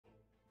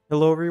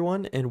Hello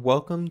everyone and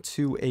welcome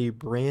to a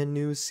brand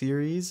new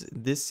series.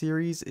 This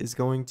series is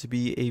going to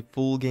be a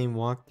full game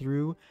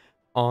walkthrough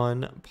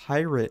on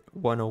Pirate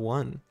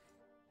 101.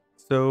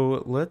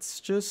 So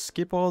let's just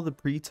skip all the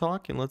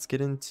pre-talk and let's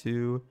get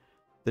into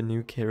the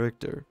new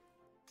character.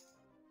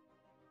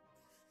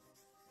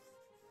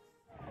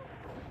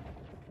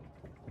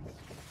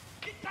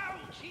 Get down!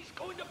 She's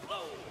going to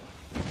blow!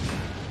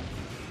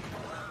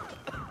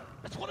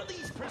 That's one of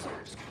these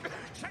prisoners.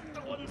 Check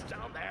the ones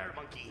down there,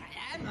 monkey.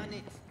 I'm on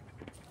it.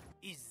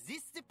 Is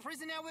this the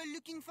prisoner we're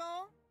looking for?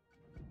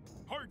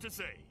 Hard to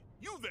say.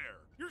 You there!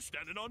 You're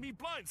standing on me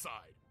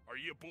blindside. Are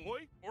you a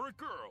boy or a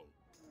girl?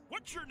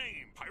 What's your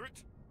name,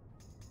 pirate?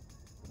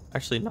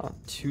 Actually not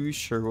too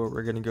sure what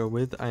we're gonna go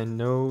with. I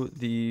know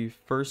the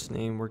first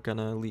name we're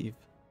gonna leave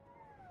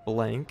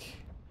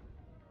blank.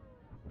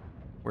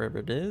 Wherever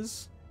it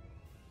is.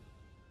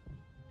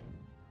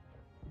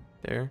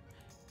 There.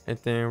 And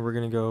then we're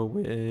gonna go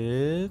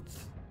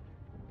with...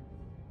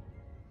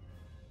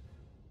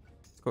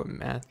 Let's go with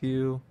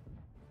Matthew.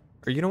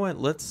 Or you know what?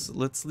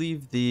 Let's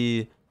leave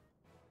the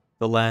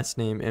last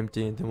name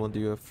empty and then we'll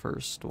do a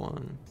first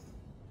one.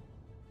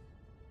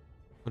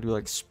 We'll do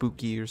like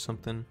Spooky or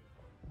something.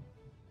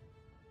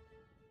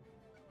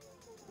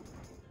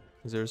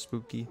 Is there a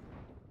Spooky?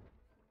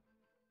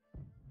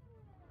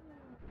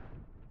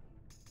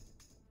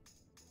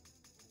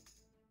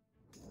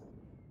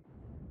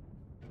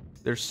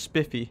 There's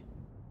Spiffy.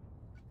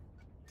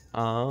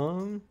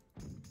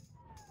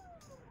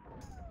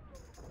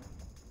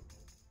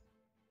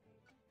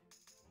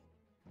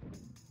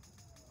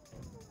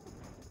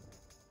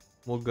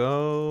 We'll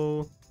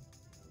go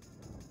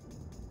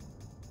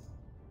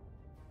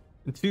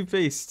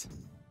Two-Faced.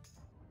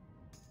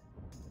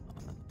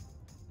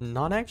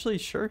 Not actually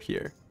sure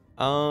here.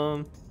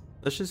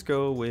 Let's just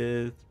go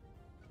with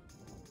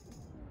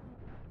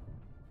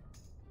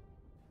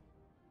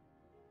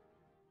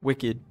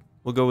Wicked.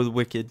 We'll go with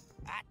Wicked.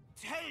 I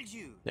told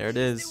you. There it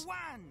he's is. the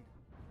one.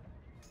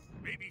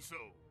 Maybe so.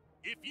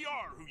 If ye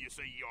are who you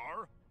say ye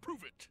are,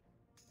 prove it.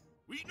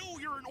 We know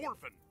you're an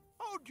orphan.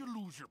 How'd you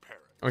lose your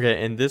parent?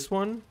 Okay, and this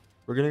one,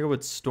 we're gonna go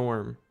with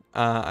Storm.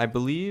 I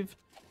believe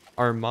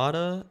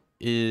Armada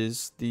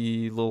is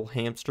the little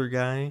hamster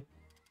guy.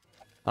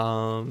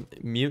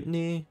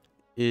 Mutiny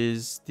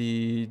is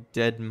the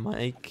dead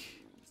Mike.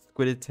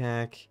 Squid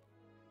Attack,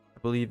 I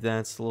believe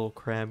that's the little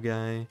crab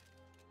guy.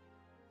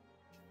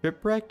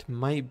 Shipwrecked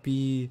might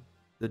be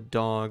the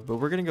dog, but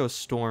we're gonna go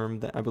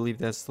Storm. That I believe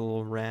that's the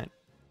little rat.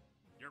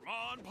 Your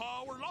ma and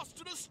pa were lost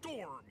in a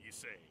storm, you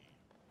say.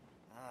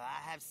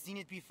 I have seen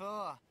it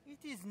before.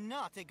 It is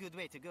not a good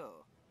way to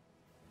go.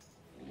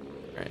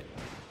 Alright.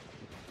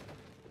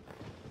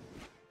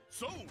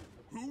 So,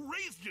 who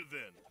raised you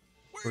then?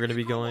 We're gonna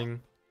be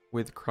going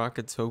with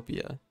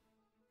Crocotopia.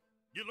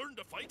 You learned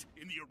to fight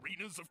in the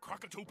arenas of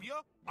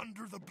Crocotopia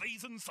under the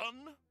blazing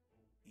sun?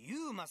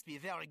 You must be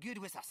very good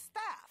with a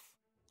staff.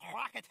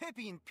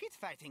 Crocotopia pit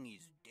fighting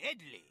is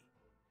deadly.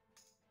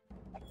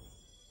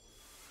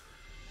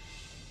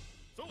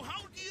 So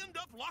how'd you end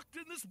up locked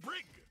in this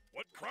brig?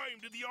 What crime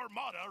did the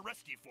Armada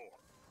arrest you for?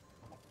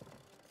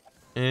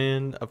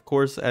 And of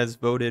course, as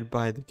voted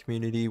by the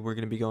community, we're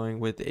going to be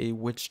going with a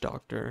witch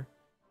doctor,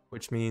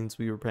 which means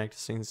we were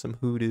practicing some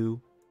hoodoo.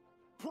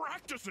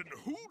 Practicing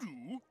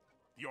hoodoo?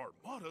 The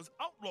Armada's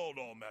outlawed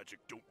all magic,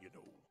 don't you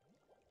know?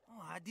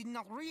 Oh, I did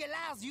not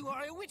realize you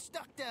are a witch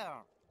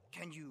doctor.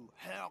 Can you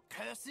hurl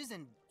curses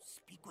and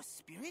speak with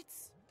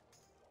spirits?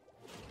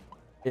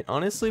 It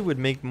honestly would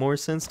make more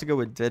sense to go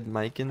with Dead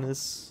Mike in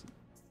this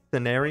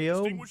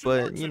scenario,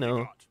 but you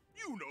know,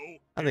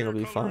 I think it'll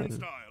be hair color and fine.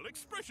 Style,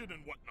 expression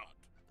and whatnot.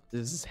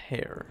 This is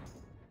hair.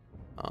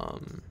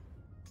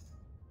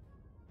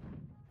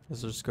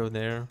 Let's just go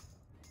there.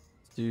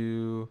 Let's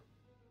do.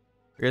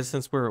 I guess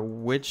since we're a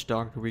witch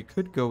doctor, we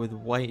could go with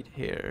white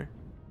hair.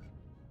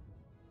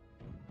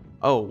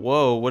 Oh,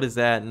 whoa! What is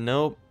that?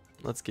 Nope.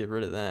 Let's get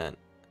rid of that.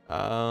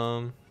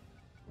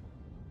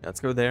 Let's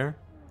go there.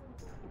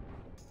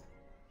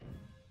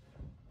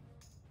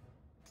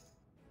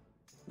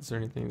 Is there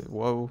anything that?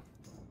 Whoa!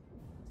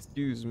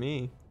 Excuse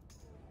me.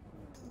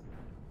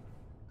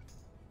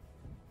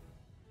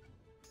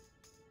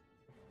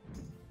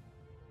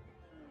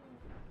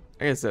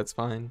 I guess that's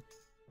fine.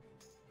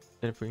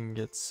 And if we can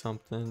get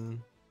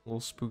something a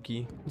little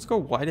spooky, let's go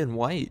white and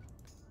white.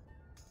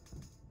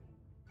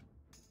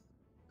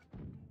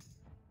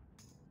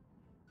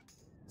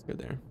 Let's go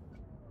there.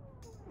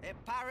 A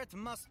pirate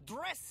must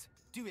dress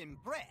to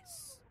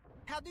impress.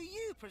 How do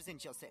you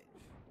present yourself?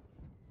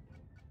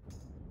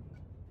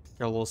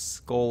 Got a little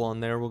skull on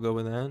there. We'll go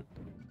with that.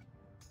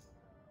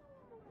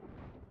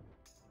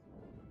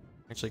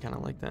 Actually, kind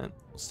of like that.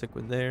 We'll stick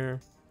with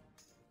there.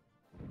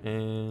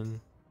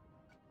 And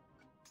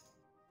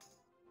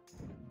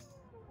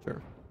sure.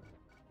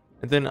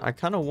 And then I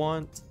kind of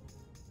want.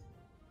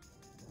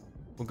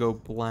 We'll go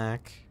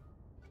black.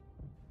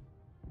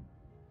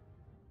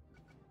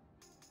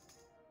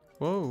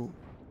 Whoa.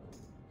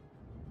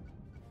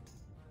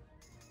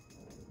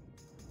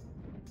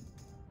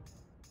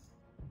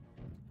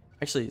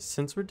 Actually,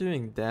 since we're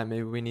doing that,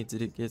 maybe we need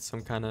to get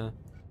some kind of...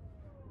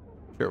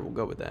 Sure, we'll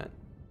go with that.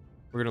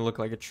 We're gonna look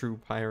like a true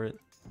pirate.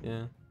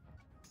 Yeah.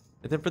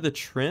 And then for the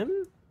trim,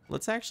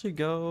 let's actually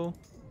go...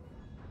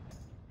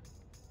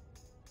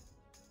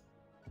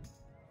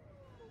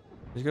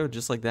 Let's go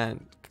just like that.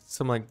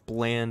 Some like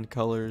bland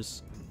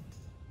colors.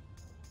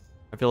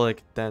 I feel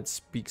like that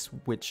speaks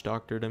witch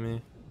doctor to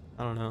me.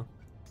 I don't know.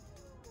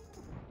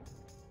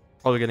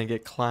 Probably gonna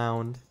get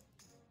clowned.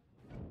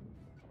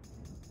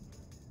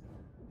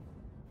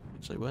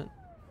 Actually, what?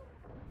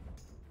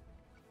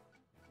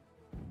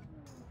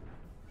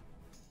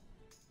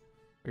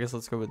 I guess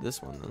let's go with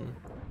this one then.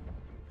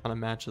 Kind of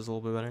matches a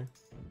little bit better.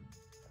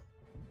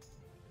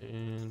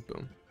 And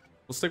boom.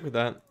 We'll stick with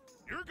that.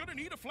 You're gonna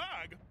need a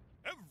flag.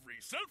 Every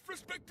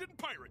self-respecting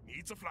pirate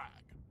needs a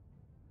flag.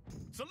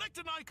 Select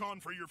an icon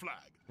for your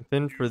flag. And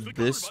then for Use the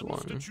color this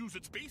buttons to one, choose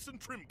its base and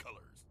trim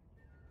colors.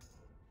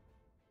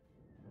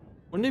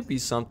 wouldn't it be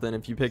something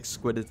if you pick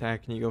squid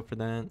attack and you go for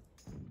that?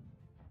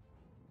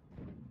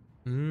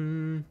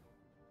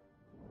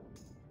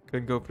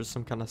 Could go for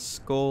some kind of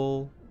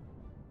skull.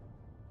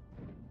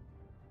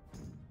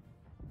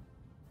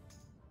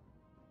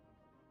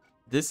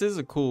 This is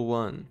a cool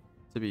one,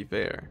 to be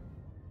fair.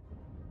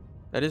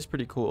 That is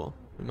pretty cool.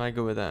 We might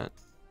go with that.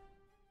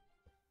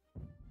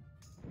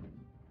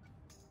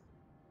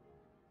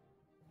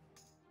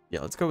 Yeah,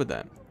 let's go with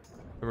that.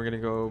 And we're gonna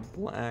go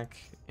black,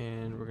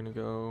 and we're gonna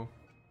go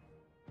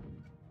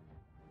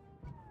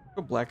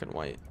black and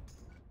white.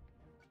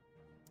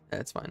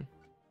 That's fine.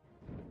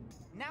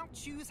 Now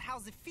choose how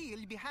the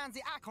field behind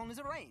the icon is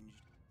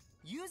arranged.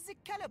 Use the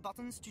color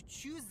buttons to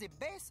choose the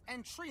base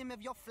and trim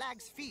of your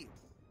flag's field.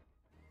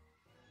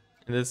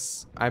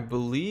 This, I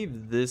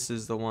believe this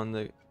is the one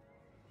that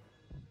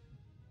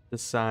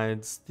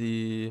decides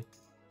the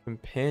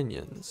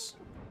companions.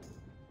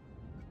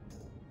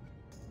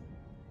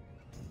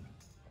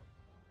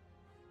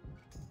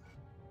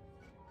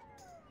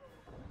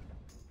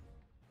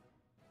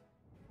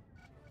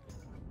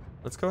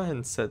 Let's go ahead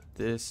and set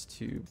this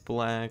to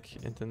black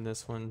and then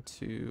this one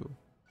to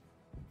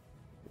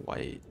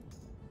white.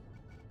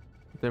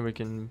 Then we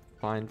can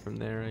find from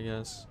there, I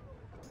guess.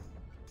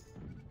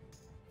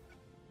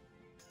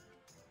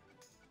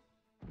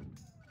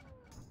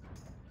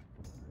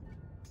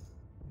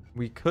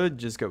 We could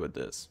just go with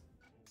this.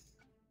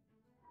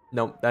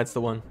 Nope, that's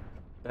the one.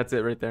 That's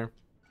it right there,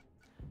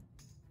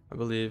 I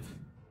believe.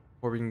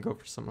 Or we can go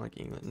for something like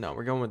England. No,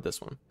 we're going with this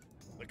one.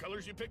 The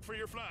colors you pick for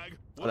your flag.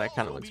 Oh, that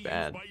kind of looks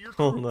bad. Oh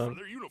Hold no. on.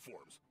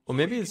 Well,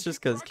 maybe it's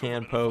just because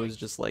Campo is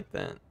just like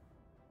that.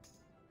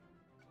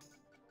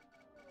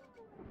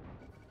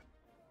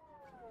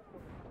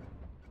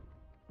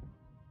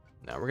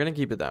 No, we're gonna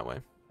keep it that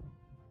way.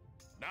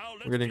 Now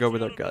We're gonna go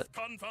with our gut.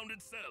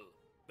 Confounded cell.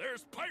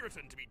 There's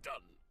pirating to be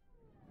done.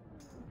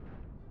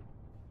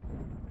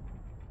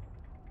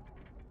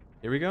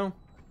 Here we go.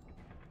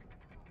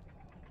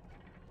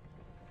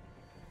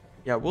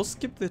 Yeah, we'll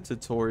skip the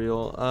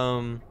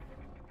tutorial.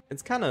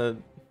 It's kind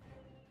of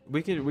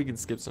we can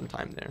skip some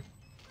time there.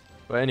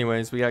 But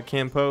anyways, we got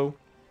Campo,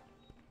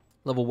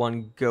 level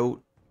 1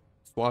 goat,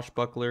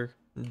 swashbuckler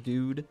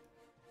dude.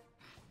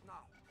 Now,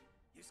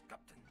 yes,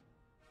 Captain.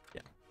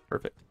 Yeah,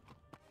 perfect.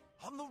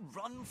 On the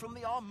run from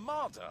the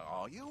Armada,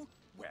 are you?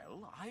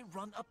 Well, I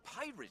run a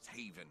pirate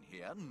haven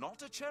here,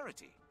 not a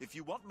charity. If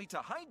you want me to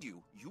hide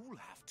you, you'll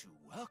have to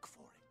work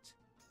for it.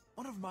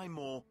 One of my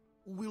more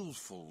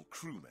willful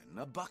crewmen,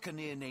 a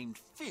buccaneer named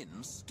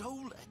Finn,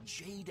 stole a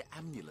jade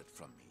amulet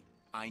from me.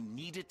 I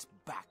need it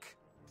back.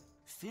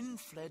 Finn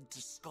fled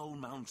to Skull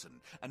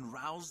Mountain and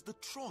roused the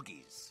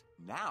Troggies.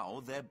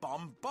 Now they're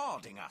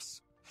bombarding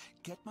us.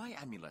 Get my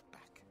amulet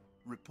back.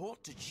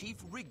 Report to Chief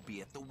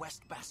Rigby at the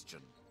West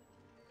Bastion.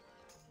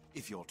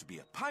 If you're to be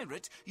a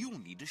pirate, you'll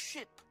need a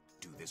ship.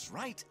 Do this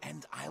right,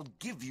 and I'll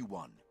give you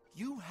one.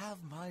 You have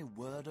my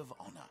word of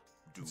honor.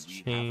 Do Let's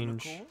we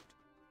change. have an accord?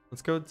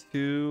 Let's go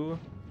to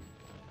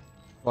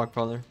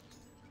Blockfather.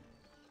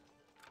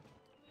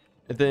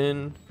 And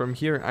then from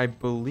here, I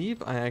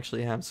believe I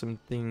actually have some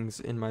things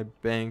in my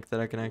bank that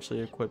I can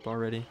actually equip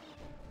already.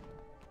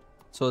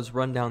 So let's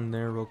run down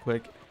there real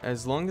quick.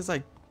 As long as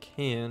I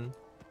can.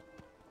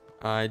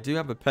 I do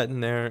have a pet in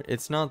there.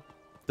 It's not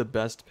the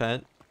best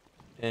pet.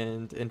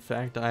 And in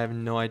fact, I have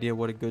no idea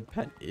what a good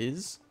pet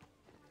is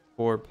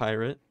for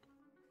pirate.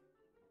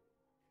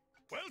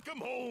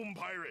 Welcome home,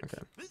 pirate.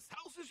 Okay. This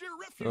house is your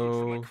refuge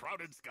from the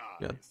crowded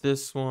skies. Got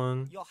this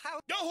one. Your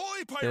house.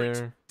 Ahoy, pirate!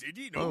 There. Did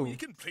you know Oh. you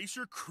can place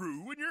your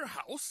crew in your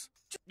house?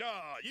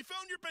 Ah, you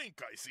found your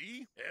bank, I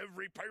see.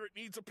 Every pirate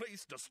needs a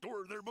place to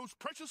store their most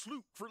precious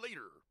loot for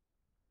later.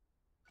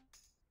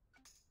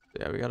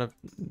 Yeah, we gotta.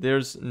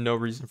 There's no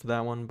reason for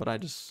that one, but I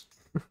just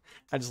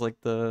like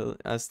the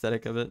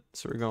aesthetic of it,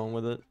 so we're going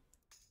with it.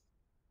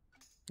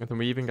 And then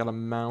we even got a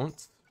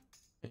mount,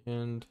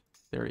 and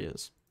there he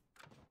is.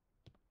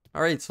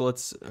 All right, so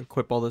let's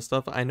equip all this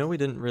stuff. I know we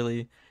didn't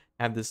really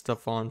have this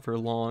stuff on for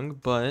long,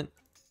 but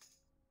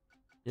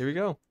here we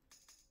go.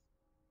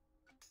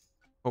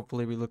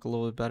 Hopefully we look a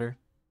little bit better.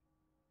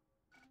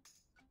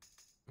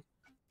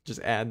 just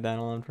add that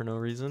on for no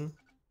reason.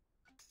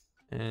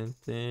 And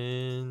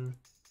then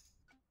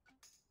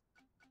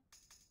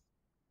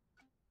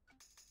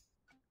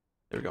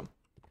there we go.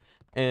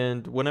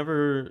 And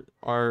whenever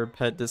our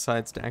pet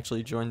decides to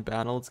actually join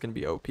battle, it's gonna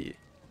be OP.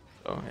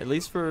 So at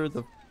least for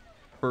the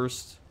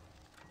first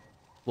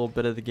little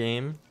bit of the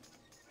game.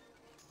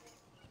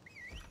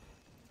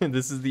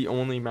 This is the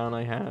only mount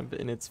I have,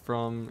 and it's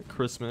from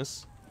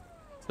Christmas.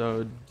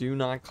 So do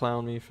not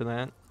clown me for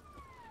that.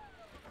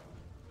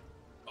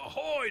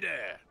 Ahoy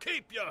there!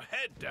 Keep your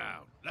head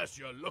down, lest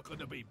you're looking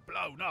to be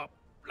blown up.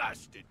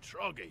 Blasted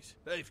troggies.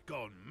 They've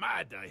gone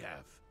mad, they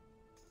have.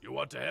 You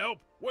want to help?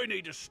 We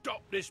need to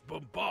stop this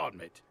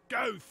bombardment.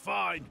 Go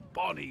find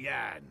Bonnie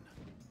Ann.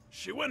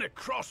 She went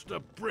across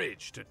the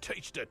bridge to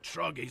teach the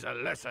troggies a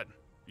lesson.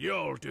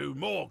 You'll do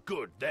more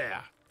good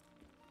there.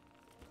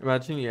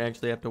 Imagine you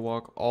actually have to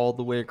walk all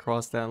the way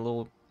across that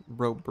little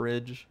rope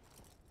bridge.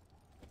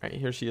 Alright,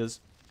 here she is.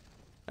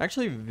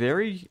 Actually,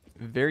 very,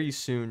 very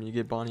soon you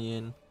get Bonnie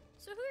in.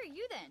 So who are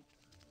you then?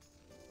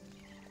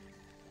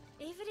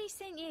 Avery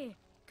sent you.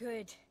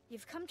 Good.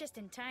 You've come just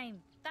in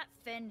time. That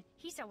Finn,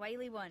 he's a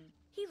wily one.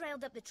 He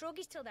riled up the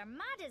troggies till they're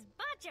mad as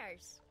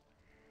badgers.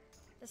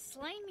 The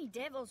slimy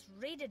devils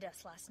raided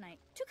us last night.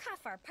 Took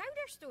half our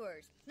powder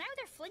stores. Now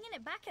they're flinging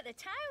it back at the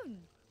town.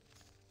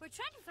 We're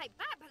trying to fight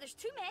back, but there's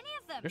too many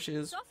of them. There she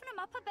is. Soften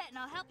them up a bit and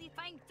I'll help you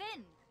find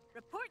Finn.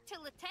 Report to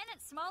Lieutenant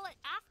Smollett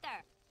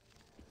after.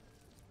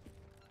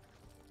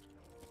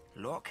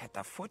 Look at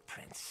the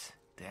footprints.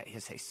 There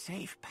is a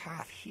safe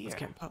path here. Let's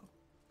camp out.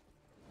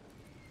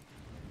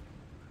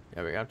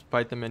 Yeah, we have to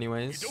fight them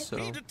anyways, You don't so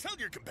need to tell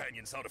your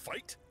companions how to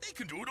fight. They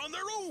can do it on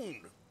their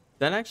own.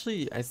 that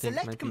actually I think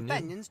Select might be new.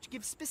 companions to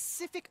give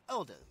specific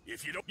orders.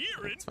 If you don't,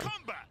 you're in That's fine.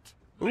 combat.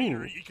 Ooh.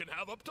 Later, you can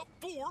have up to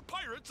 4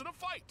 pirates in a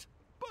fight.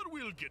 But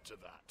we'll get to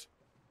that.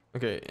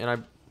 Okay,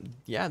 and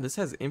yeah, this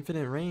has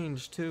infinite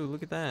range too.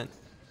 Look at that.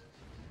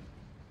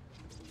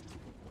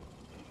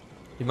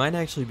 He might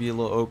actually be a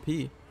little OP.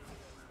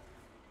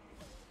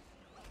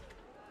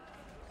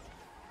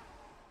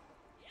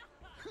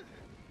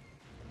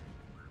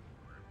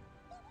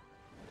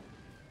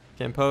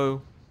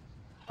 Campo.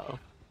 Oh,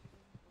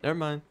 never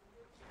mind.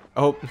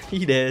 Oh,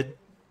 he did.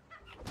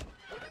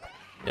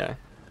 Yeah,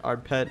 our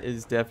pet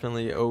is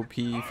definitely OP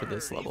for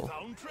this Arr, you level.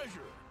 found treasure.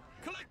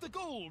 Collect the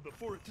gold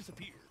before it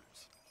disappears.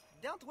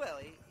 Don't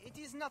worry, it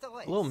is not a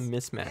race. A little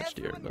mismatched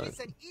here, Everyone but gets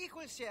an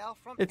equal share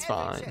from it's every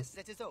fine. chest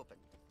that is open.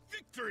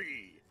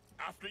 Victory!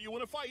 After you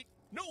win a fight,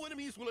 no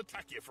enemies will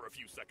attack you for a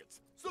few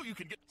seconds, so you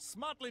can get...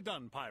 Smartly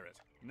done, pirate.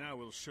 Now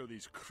we'll show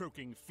these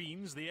croaking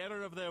fiends the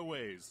error of their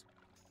ways.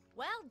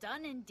 Well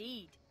done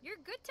indeed. You're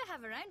good to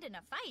have around in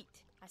a fight.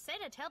 I said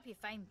I'd help you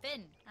find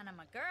Finn, and I'm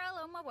a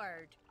girl on my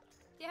word.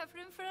 Do you have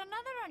room for another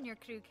on your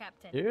crew,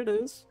 Captain? Here it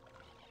is.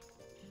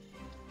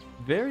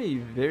 Very,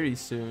 very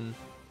soon.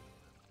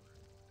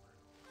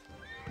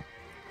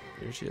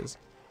 Here she is.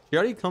 She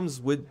already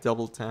comes with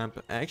double tap.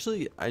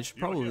 Actually, I should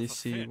You're here probably for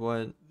see Finn.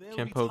 what There'll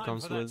Campo be time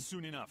comes for that with.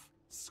 soon enough.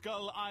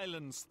 Skull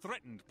Island's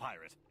threatened,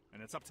 pirate,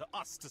 and it's up to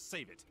us to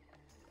save it.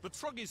 The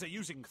Troggies are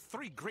using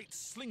 3 great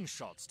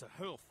slingshots to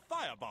hurl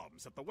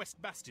firebombs at the West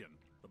Bastion.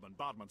 The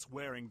bombardment's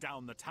wearing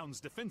down the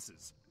town's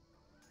defenses.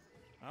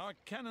 Our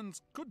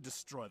cannons could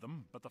destroy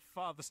them, but the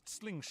farthest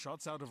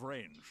slingshot's out of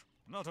range.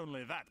 Not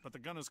only that, but the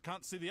gunners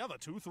can't see the other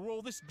 2 through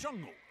all this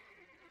jungle.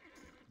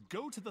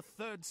 Go to the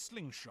 3rd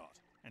slingshot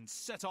and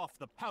set off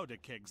the powder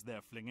kegs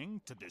they're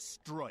flinging to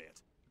destroy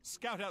it.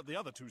 Scout out the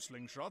other 2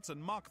 slingshots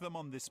and mark them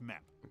on this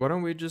map. Why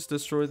don't we just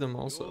destroy them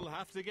You'll also?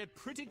 have to get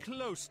pretty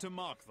close to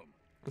mark them.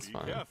 That's Be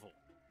fine. careful.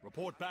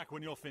 Report back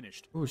when you're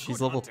finished. Ooh, she's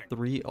Good level hunting.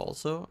 3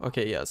 also?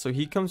 Okay, yeah, so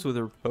he comes with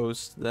her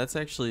post. That's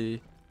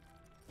actually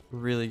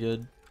really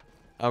good.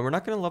 We're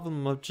not going to level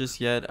him up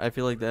just yet. I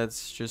feel like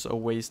that's just a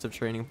waste of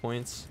training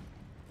points.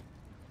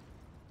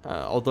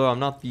 Although I'm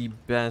not the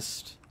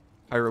best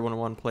Pirate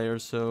 101 player,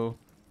 so...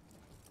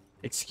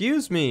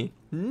 Excuse me!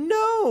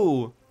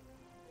 No!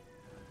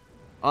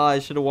 I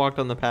should have walked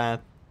on the path.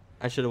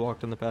 I should have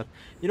walked on the path.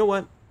 You know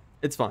what?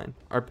 It's fine.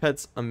 Our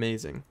pet's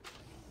amazing.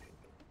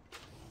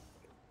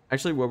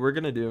 Actually, what we're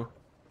gonna do...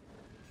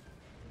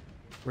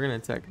 We're gonna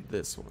attack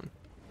this one.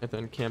 And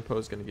then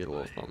Campo's gonna get a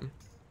little something.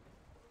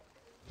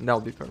 And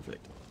that'll be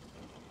perfect.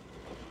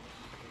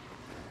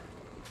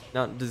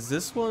 Now, does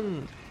this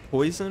one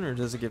poison or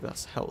does it give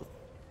us health?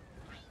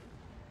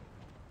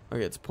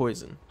 Okay, it's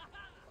poison.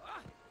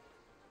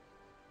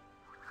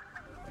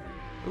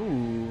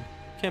 Ooh,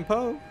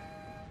 Campo.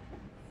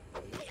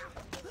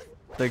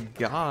 The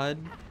god.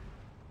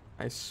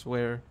 I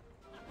swear.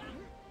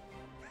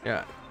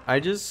 Yeah,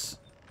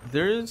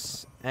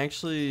 there's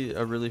actually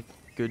a really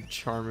good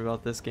charm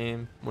about this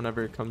game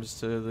whenever it comes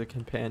to the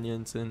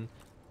companions and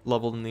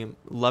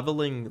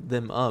leveling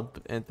them up,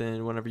 and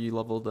then whenever you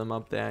level them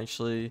up they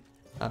actually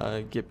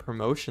get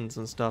promotions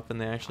and stuff,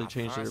 and they actually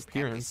change their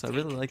appearance. I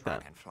really like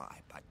that.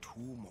 But 2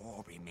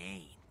 more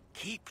remain.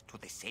 Keep to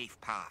the safe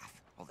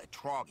path, or the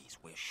Troggies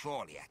will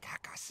surely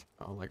attack us.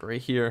 Oh, like right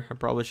here. I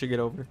probably should get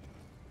over.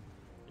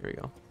 Here we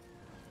go.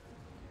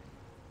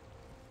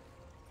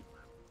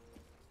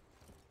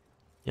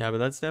 Yeah, but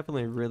that's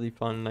definitely really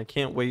fun. I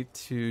can't wait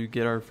to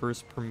get our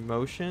first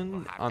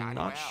promotion. I'm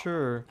not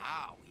sure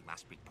Now we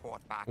must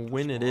report back to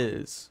when it school.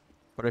 is,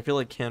 but I feel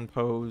like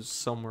Kanpo's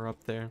somewhere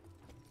up there.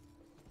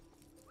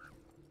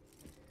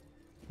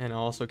 And I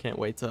also can't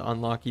wait to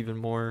unlock even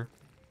more.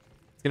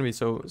 It's gonna be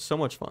so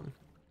much fun.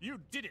 You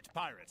did it,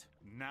 pirate.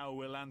 Now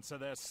we'll answer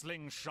their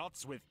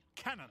slingshots with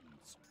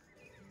cannons.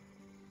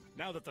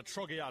 Now that the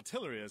Troggy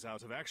artillery is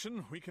out of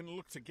action, we can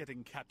look to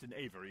getting Captain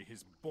Avery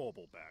his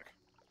bauble back.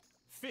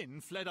 Finn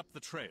fled up the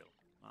trail.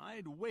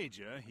 I'd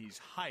wager he's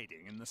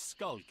hiding in the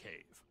Skull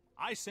Cave.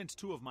 I sent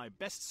 2 of my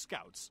best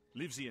scouts,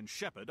 Livesey and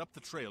Shepard, up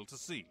the trail to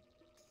see.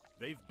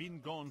 They've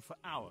been gone for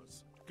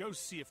hours. Go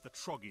see if the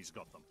Troggies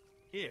got them.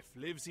 If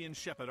Livesey and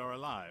Shepard are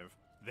alive,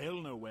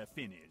 they'll know where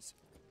Finn is.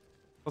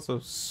 Also,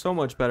 so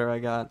much better. I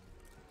got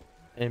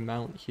a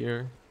mount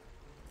here.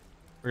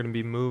 We're gonna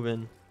be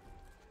moving.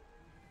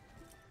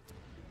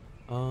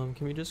 Can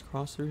we just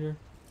cross through here?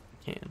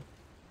 We can.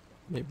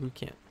 Maybe we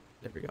can't.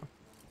 There we go.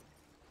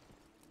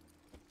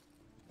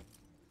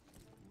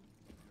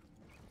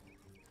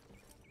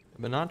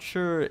 But not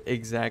sure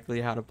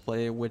exactly how to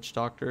play Witch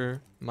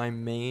Doctor. My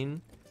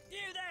main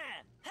You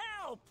there!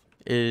 Help!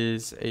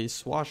 is a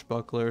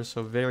swashbuckler,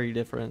 so very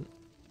different.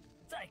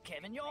 Say,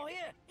 Kevin, you're here.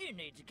 You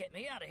need to get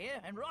me out of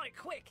here, and right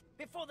quick,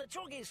 before the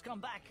Troggies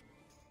come back.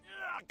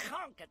 I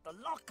can't get the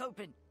lock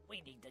open.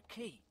 We need the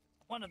key.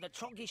 One of the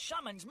Troggy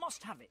shamans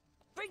must have it.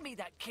 Bring me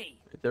that key.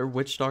 They're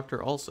Witch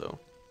Doctor also.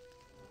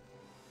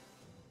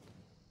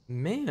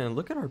 Man,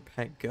 look at our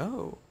pet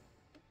go.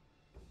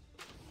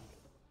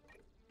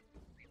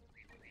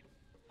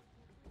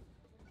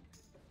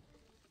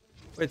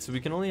 Wait, so we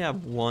can only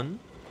have one?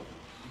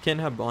 You can't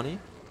have Bonnie?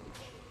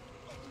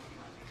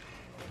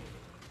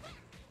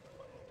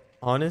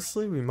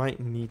 Honestly, we might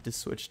need to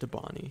switch to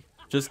Bonnie.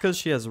 Just because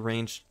she has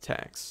ranged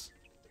attacks.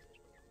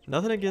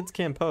 Nothing against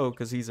Kanpo,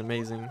 because he's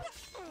amazing.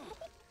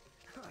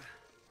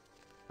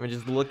 I mean,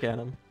 just look at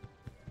him.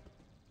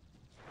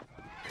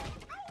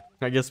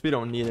 I guess we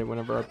don't need it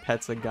whenever our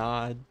pet's a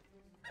god.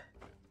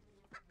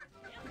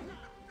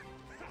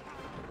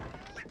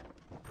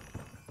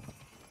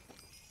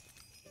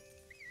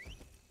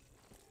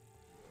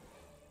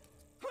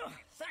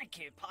 Thank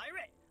you,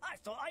 pirate. I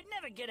thought I'd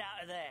never get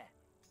out of there.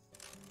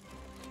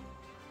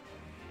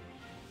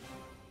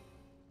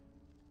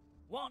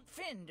 Want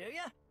Finn, do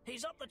you?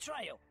 He's up the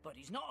trail, but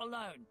he's not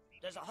alone.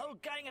 There's a whole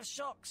gang of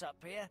sharks up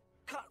here.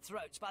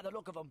 Cutthroats by the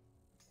look of them.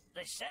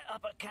 They set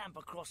up a camp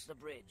across the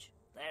bridge.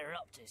 They're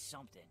up to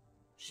something.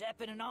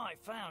 Shepard and I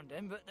found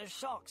him, but the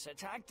sharks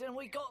attacked and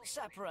we got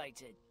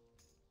separated.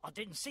 I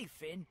didn't see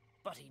Finn,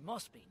 but he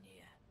must be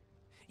near.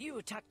 You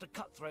attack the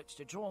cutthroats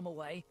to draw them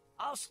away.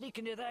 I'll sneak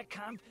into their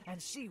camp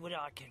and see what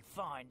I can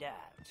find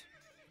out.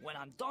 When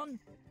I'm done,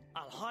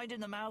 I'll hide in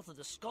the mouth of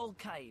the Skull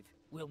Cave.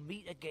 We'll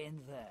meet again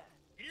there.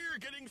 You're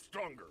getting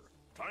stronger.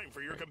 Time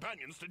for your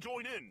companions to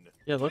join in.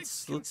 Yeah, let's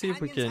see if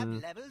we Companions can.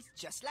 have levels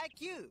just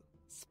like you.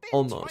 Spend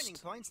Almost. training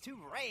points to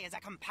raise a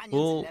companion's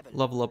We'll level.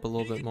 level up a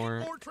little You bit can more.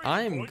 get more training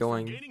I'm points from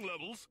going. gaining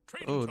levels,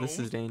 training Oh, this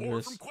is tomes, or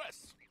dangerous. from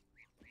quests.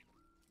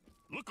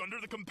 Look under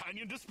the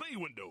companion display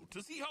window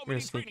to see how We're gonna many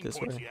sneak training this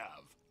points way. you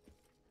have.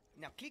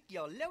 Now click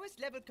your lowest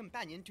level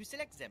companion to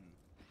select them.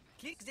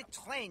 Click the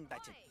train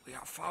button. We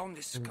have found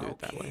the Let me do Skull it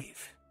that way.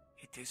 Cave.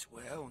 It is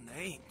well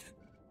named.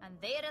 And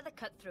there are the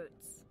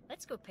cutthroats.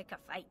 Let's go pick a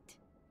fight.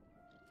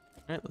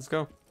 Alright, let's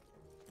go.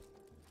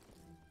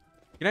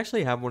 You can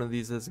actually have one of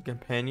these as a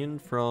companion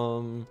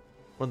from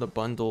one of the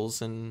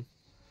bundles, and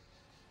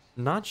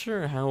not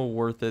sure how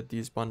worth it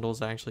these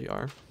bundles actually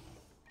are.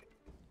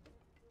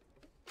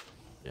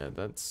 Yeah,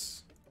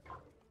 that's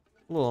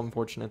a little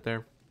unfortunate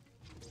there.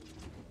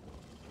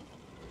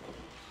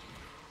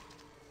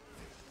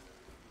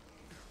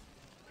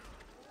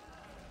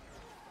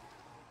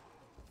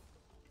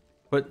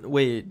 But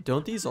wait,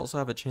 don't these also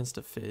have a chance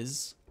to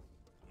fizz?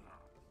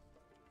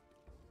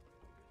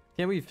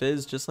 Can't we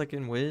fizz just like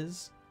in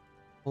Wiz?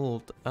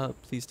 Hold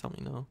up, please tell me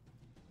no.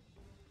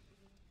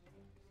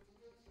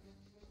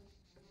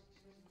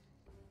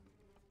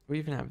 We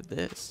even have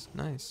this.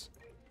 Nice.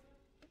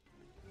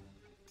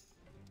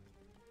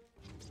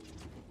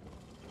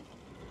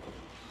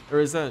 Or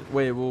is that...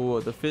 Wait, whoa,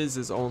 the fizz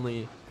is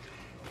only...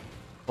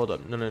 Hold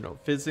up. No.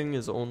 Fizzing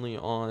is only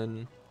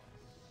on...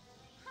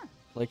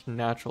 like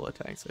natural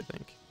attacks, I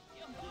think.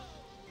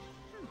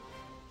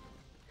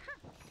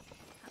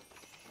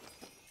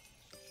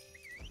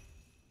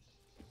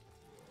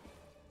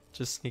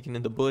 Just sneaking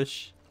in the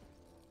bush.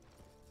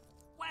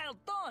 Well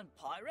done,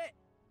 pirate.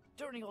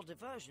 During your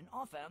diversion,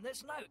 I found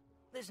this note.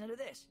 Listen to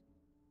this.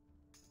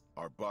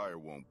 Our buyer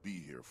won't be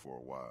here for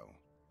a while.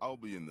 I'll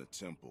be in the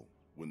temple.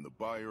 When the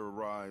buyer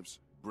arrives,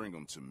 bring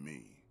him to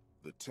me.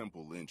 The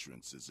temple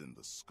entrance is in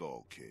the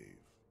Skull Cave.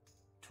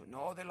 To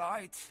know the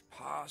light,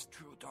 pass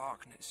through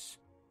darkness.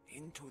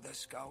 Into the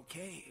Skull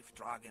Cave,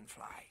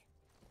 Dragonfly.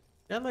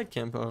 Yeah, I like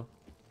Campo.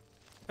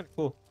 Kinda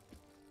cool.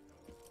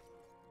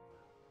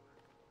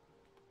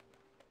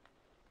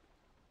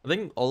 I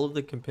think all of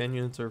the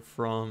companions are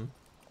from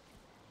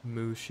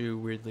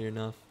Mushu, weirdly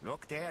enough.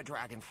 Look there,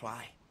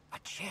 Dragonfly. A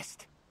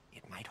chest.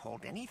 It might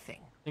hold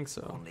anything. I think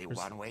so. Only There's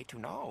one way to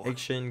know.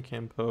 Aikshin,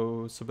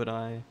 Kampo,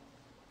 Subadai.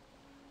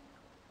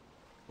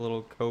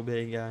 Little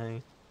Kobe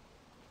guy.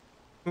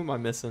 Who am I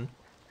missing?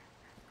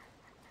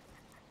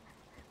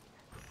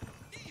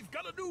 You've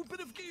got a new bit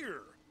of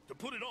gear. To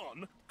put it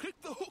on, click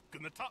the hook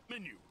in the top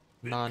menu.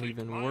 Then Not click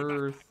even My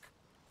worth. Backpack.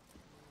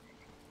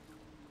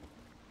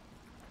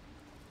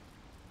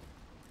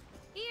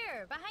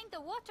 Here, behind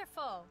the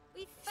waterfall.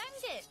 We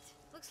found it.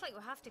 Looks like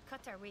we'll have to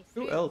cut our way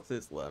through. Who else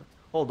is left?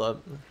 Hold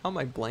up. How am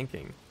I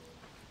blanking?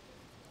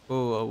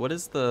 Oh, what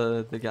is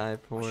the guy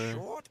for? A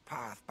short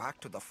path back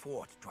to the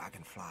fort,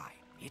 Dragonfly.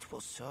 It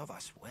will serve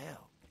us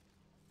well.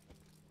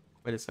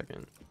 Wait a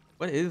second.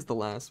 What is the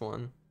last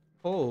one?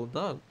 Hold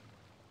up.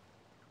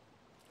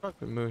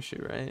 Fucking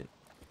Mushu, right?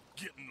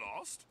 Getting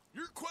lost?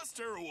 Your quest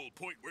arrow will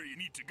point where you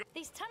need to go.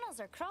 These tunnels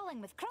are crawling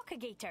with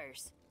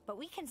crocodigators, but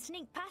we can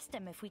sneak past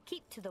them if we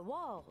keep to the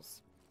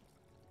walls.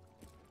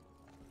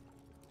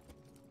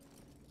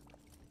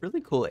 Really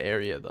cool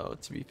area though,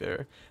 to be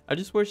fair. I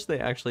just wish they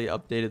actually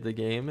updated the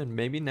game, and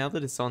maybe now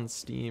that it's on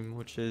Steam,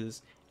 which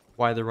is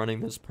why they're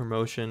running this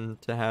promotion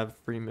to have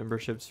free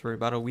memberships for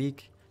about a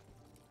week.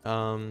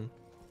 But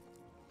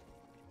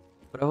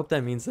I hope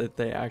that means that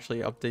they actually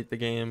update the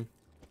game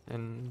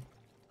and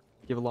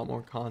give a lot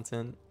more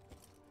content.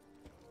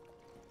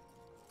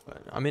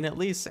 But I mean, at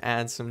least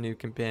add some new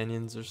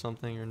companions or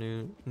something, or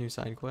new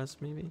side quests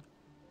maybe.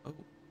 Oh,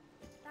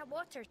 That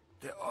water,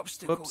 The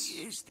obstacle Whoops.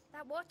 is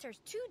that water's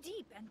too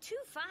deep and too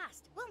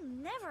fast. We'll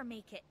never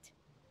make it.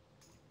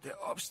 the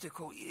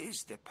obstacle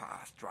is the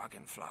path,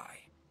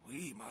 Dragonfly.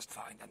 We must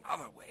find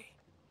another way.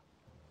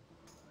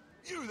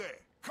 You there!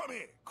 Come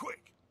here,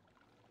 quick!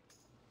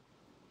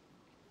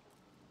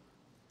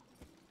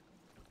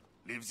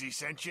 Livesey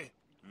sent you?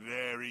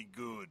 Very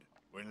good.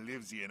 When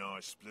Livesey and I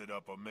split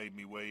up, I made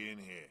me way in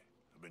here.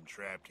 I've been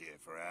trapped here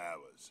for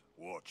hours,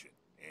 watching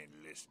and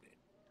listening.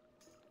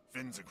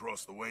 Finn's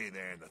across the way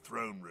there in the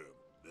throne room.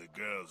 The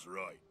girl's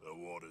right. The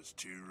water's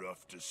too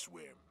rough to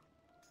swim.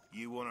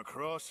 You want to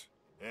cross?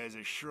 There's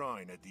a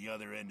shrine at the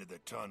other end of the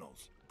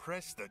tunnels.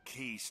 Press the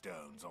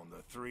keystones on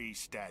the 3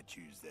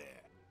 statues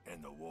there,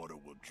 and the water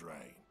will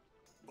drain.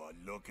 But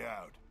look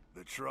out.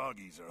 The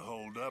Troggies are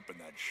holed up in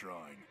that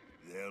shrine.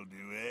 They'll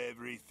do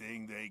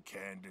everything they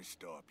can to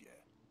stop you.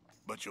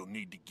 But you'll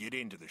need to get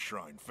into the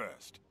shrine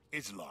first.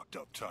 It's locked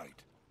up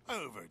tight. I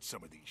overheard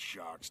some of these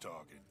sharks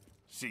talking.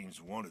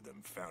 Seems one of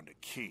them found a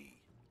key.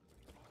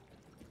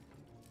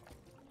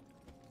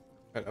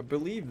 I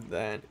believe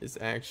that is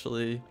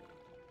actually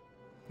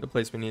the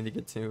place we need to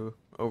get to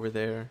over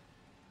there.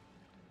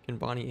 Can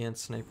Bonnie and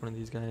snipe one of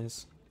these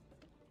guys?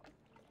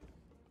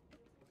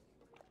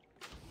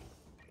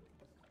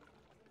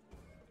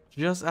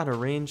 Just out of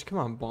range. Come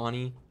on,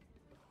 Bonnie.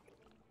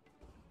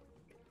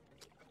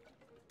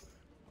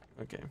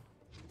 Okay.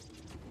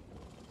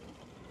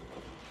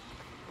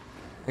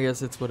 I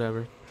guess it's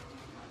whatever.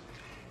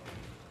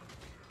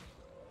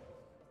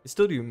 They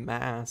still do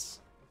mass.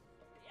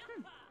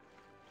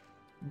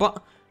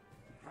 But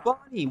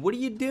Bonnie, what are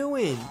you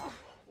doing?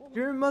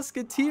 You're a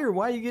musketeer.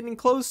 Why are you getting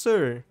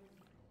closer?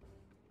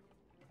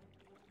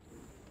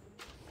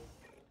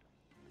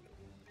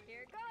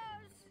 Here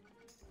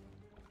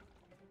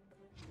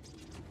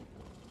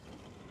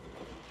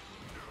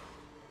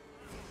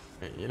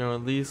goes. You know,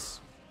 at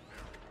least.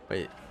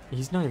 Wait,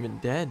 he's not even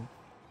dead.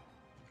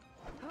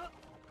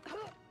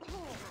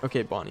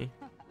 Okay, Bonnie.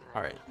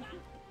 Alright.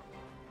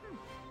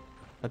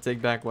 I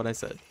take back what I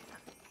said.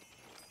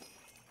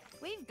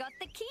 We've got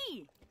the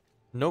key.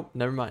 Nope,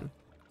 never mind.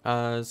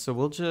 So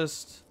we'll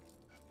just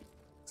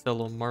set a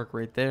little mark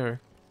right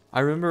there. I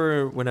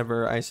remember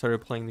whenever I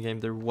started playing the game,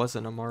 there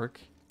wasn't a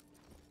mark.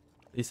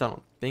 At least I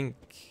don't think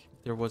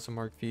there was a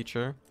mark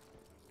feature.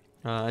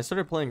 I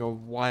started playing a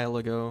while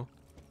ago,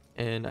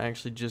 and I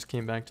actually just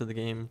came back to the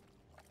game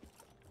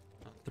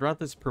throughout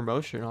this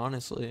promotion,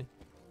 honestly.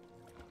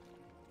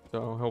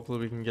 So hopefully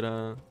we can get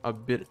a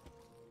bit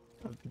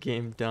of the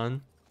game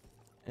done.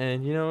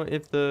 And you know,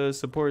 if the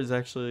support is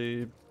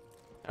actually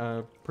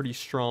pretty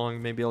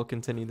strong, maybe I'll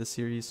continue the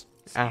series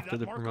after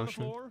the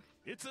promotion.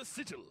 It's a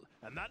sigil,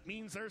 and that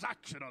means there's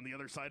action on the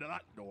other side of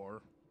that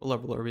door. What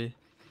level are we?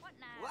 What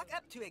now? Walk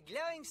up to a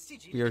glowing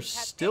sigil. We are and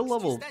tap still X to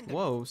level. stand up.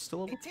 Whoa, still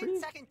level A 3?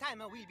 10-second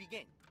timer will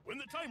begin. When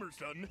the timer's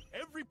done,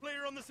 every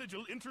player on the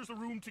sigil enters a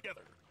room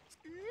together.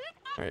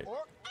 Alright.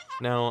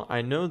 Now,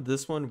 I know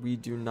this one we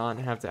do not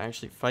have to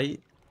actually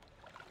fight.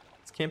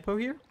 Is Campo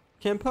here?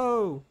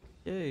 Campo!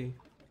 Yay.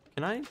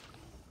 Can I?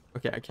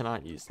 Okay, I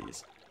cannot use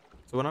these.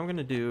 So what I'm going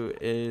to do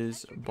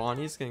is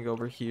Bonnie's going to go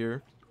over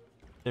here.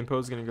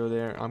 Campo's going to go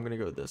there. I'm going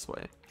to go this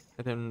way.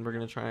 And then we're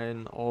going to try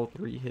and all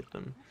 3 hit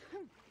them.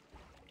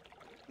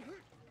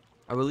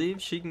 I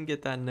believe she can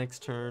get that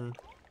next turn.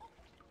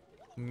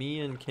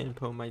 Me and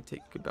Campo might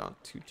take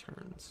about 2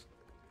 turns.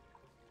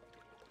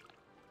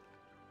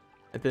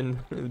 And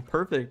then,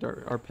 perfect,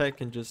 our pet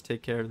can just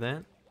take care of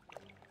that.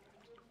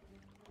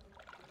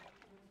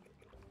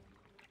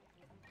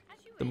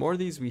 The more of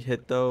these we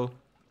hit though,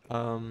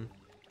 the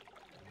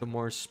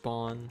more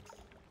spawn.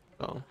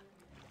 So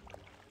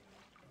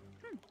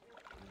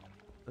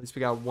At least we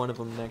got one of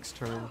them next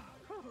turn.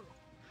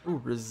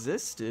 Ooh,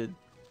 resisted.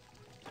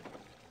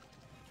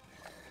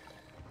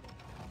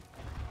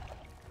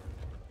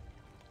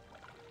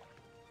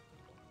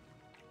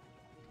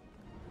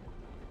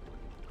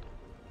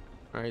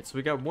 Alright, so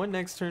we got one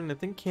next turn. I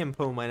think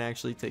Campo might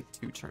actually take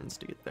 2 turns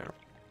to get there.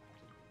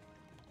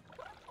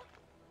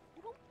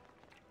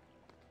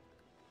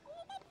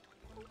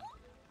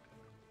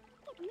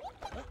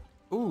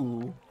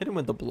 Ooh, hit him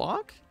with the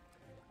block?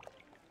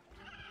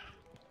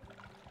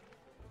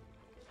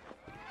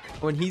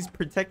 When he's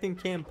protecting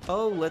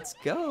Campo, let's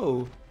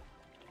go.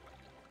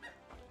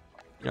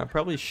 You know, I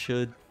probably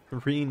should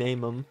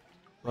rename him.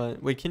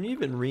 But wait, can you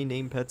even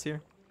rename pets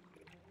here?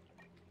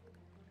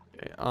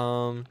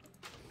 Okay,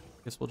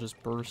 guess we'll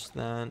just burst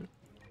that.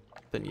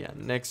 Then yeah,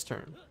 next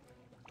turn.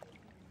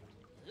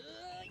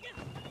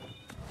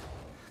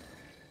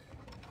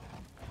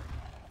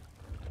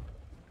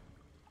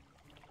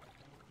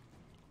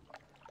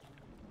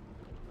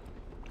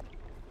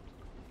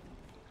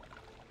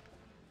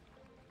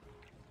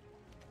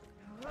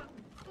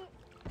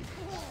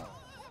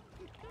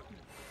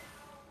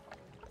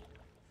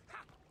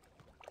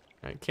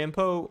 Alright,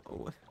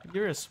 Campo,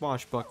 you're a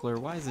swashbuckler.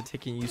 Why is it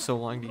taking you so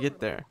long to get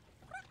there?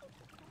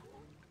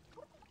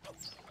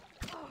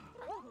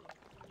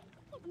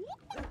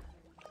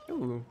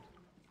 Ooh.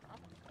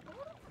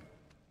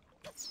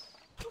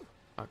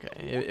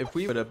 Okay, if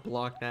we would have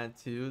blocked that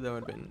too, that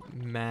would have been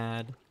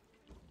mad.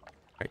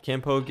 Alright,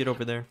 Campo, get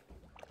over there.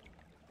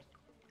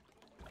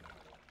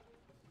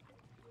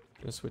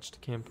 Gonna switch to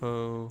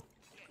Campo.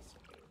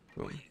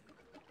 Boom.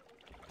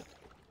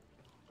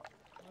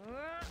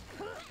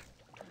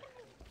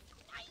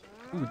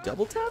 Ooh,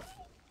 double tap?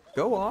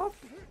 Go off?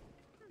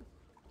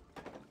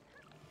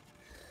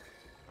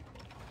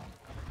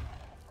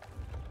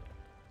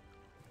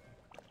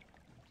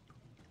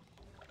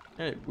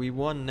 Alright, we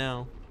won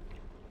now.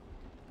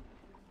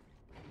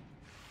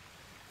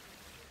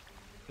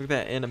 Look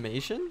at that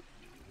animation.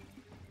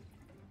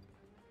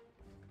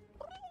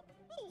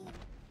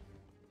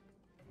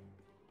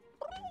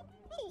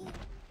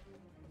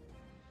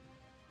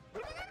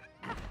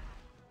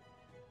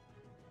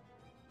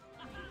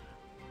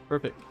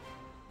 Perfect.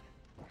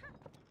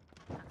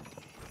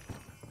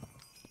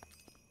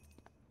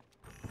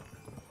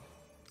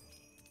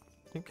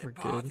 I think we're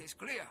good.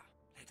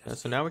 Yeah,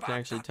 so now we can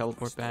actually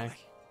teleport back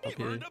up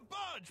here. Earned a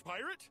badge,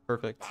 pirate.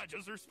 Perfect.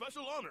 Badges are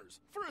special honors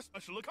for a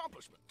special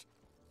accomplishment.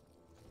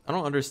 I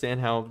don't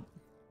understand how.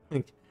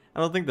 I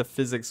don't think the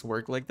physics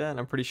work like that.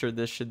 I'm pretty sure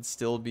this should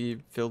still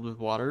be filled with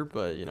water,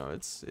 but you know,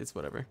 it's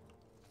whatever.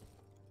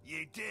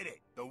 You did it.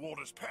 The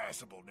water's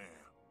passable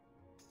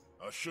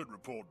now. I should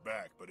report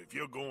back, but if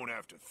you're going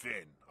after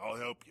Finn, I'll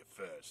help you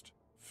first.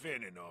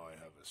 Finn and I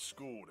have a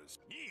score to...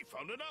 Ye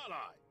found an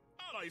ally.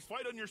 Allies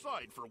fight on your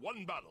side for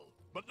one battle,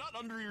 but not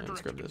under your Let's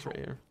direct grab this control.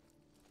 right here.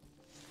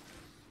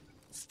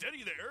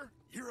 Steady there.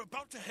 You're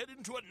about to head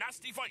into a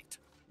nasty fight.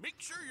 Make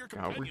sure your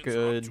Oh, we're companions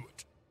good. are up to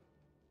it.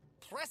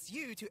 Press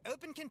U to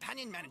open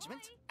companion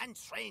management and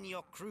train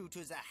your crew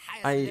to the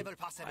highest I level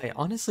possible. I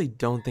honestly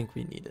don't think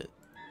we need it.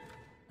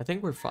 I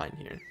think we're fine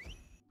here.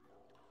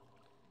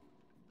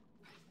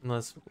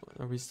 Unless,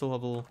 are we still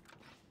level...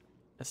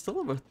 It's still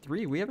level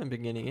 3. We haven't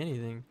been getting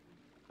anything.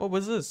 What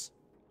was this?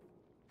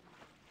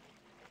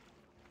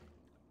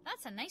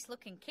 That's a nice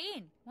looking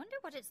cane. Wonder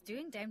what it's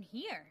doing down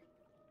here.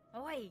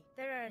 Oi,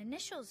 there are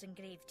initials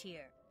engraved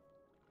here.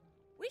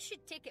 We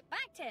should take it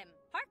back to him.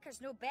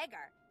 Parker's no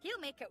beggar. He'll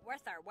make it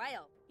worth our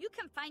while. You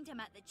can find him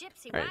at the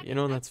Gypsy Alright, Wagon you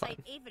know, that's outside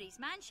fine. Avery's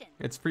mansion.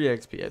 It's free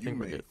XP. I You think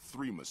we're made good.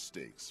 3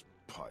 mistakes,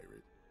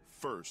 pirate.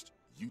 First,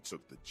 you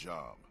took the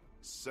job.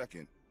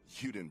 Second,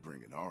 you didn't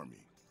bring an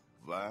army.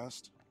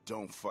 Last,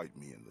 don't fight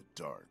me in the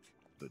dark.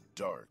 The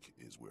dark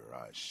is where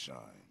I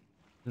shine.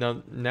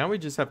 Now we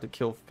just have to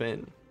kill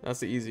Finn.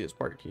 That's the easiest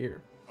part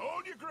here.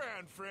 Hold your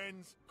ground,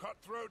 friends.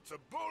 Cutthroats are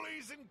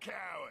bullies and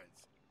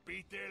cowards.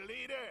 Beat their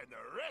leader and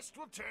the rest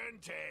will turn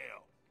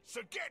tail.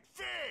 So get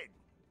Finn!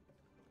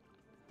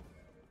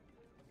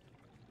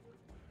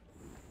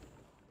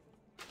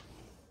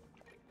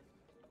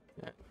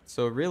 Yeah.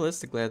 So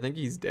realistically, I think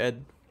he's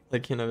dead.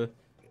 Like in a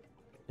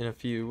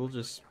few.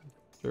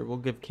 We'll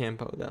give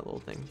Campo that little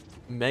thing.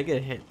 Mega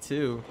hit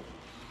too.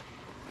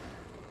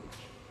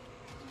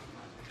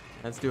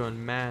 That's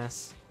doing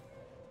mass.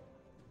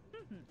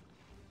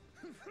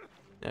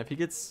 Yeah, if he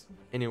gets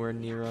anywhere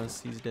near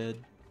us, he's dead.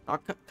 Oh,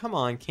 come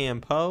on,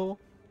 Campo.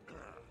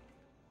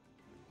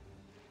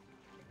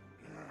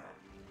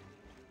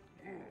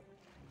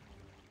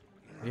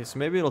 Okay, so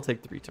maybe it'll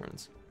take 3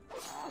 turns.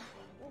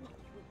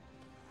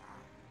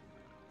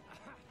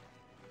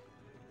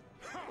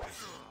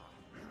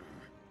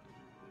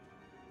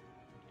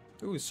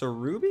 Ooh, so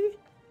Ruby?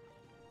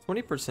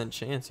 20%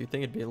 chance. You'd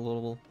think it'd be a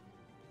little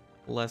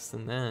less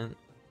than that.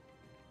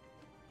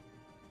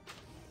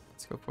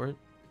 Let's go for it.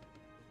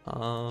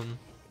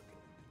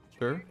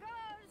 Sure.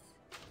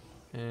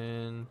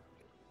 And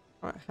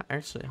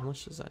actually, how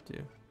much does that do?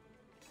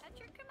 At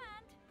your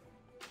command.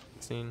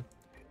 16.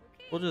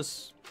 We'll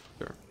just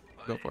sure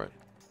go for it.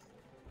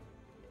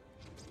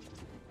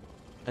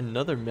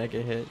 Another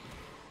mega hit.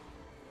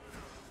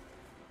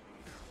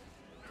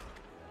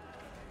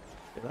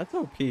 Yeah, that's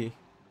OP,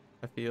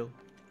 I feel.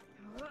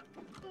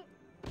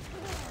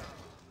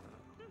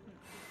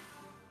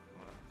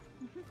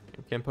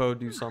 Can Poe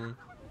do some?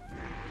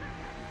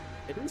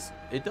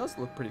 It does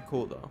look pretty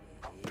cool though,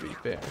 to be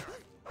fair.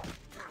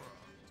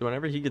 So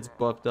whenever he gets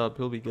buffed up,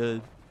 he'll be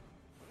good.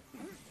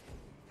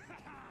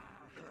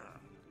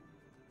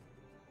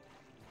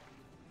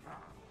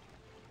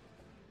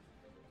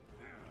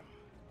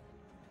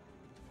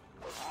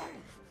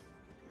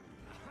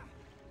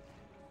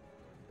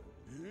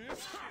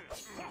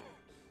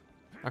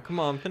 Oh,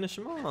 come on, finish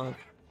him off.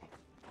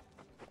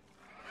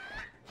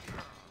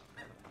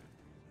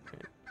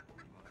 Okay.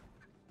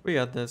 We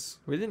got this.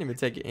 We didn't even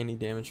take any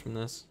damage from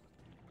this.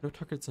 No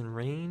targets in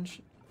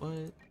range?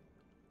 What?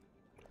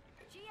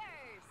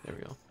 There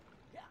we go.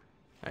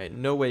 Alright,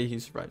 no way he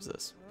survives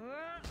this.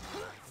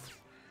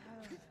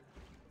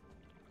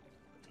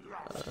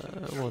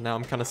 Well, now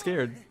I'm kind of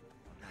scared.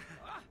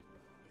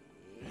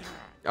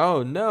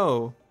 Oh,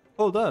 no.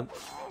 Hold up.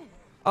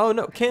 Oh,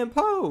 no.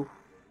 Campo!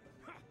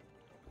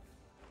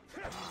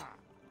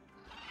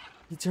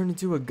 He turned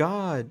into a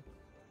god.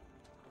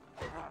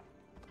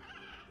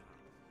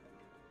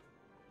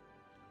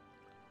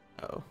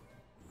 Oh.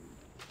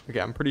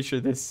 Okay, I'm pretty sure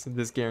this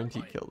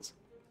guaranteed kills.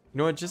 You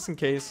know what? Just in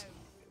case.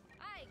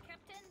 Aye,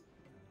 Captain.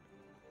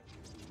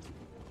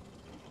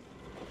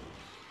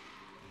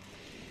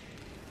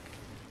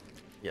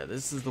 Yeah,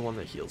 this is the one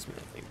that heals me,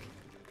 I think.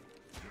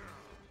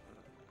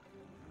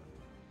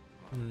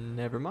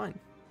 Never mind.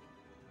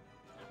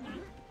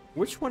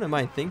 Which one am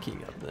I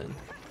thinking of then?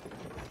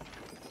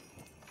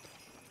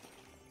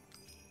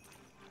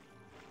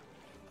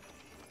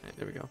 Alright,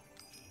 there we go.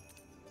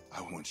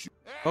 I want you.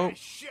 Oh.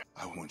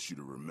 I want you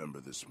to remember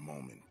this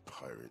moment,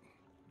 pirate.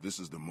 This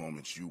is the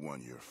moment you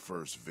won your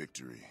first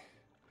victory,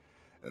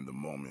 and the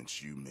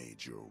moment you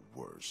made your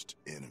worst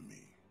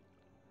enemy.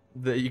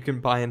 That you can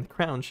buy in the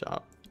crown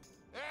shop.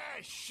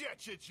 Hey,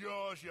 shut your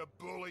jaws, you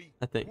bully.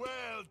 I think.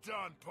 Well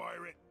done,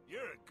 pirate.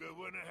 You're a good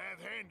one to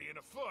have handy in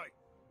a fight.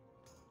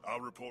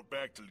 I'll report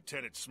back to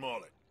Lieutenant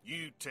Smollett.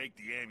 You take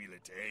the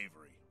amulet to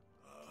Avery.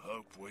 I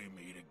hope we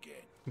meet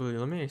again. Wait,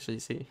 let me actually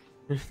see.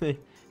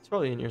 It's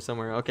probably in here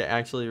somewhere. Okay,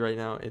 actually right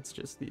now it's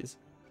just these.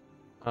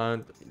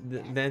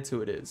 That's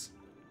who it is.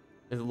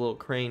 It's a little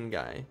crane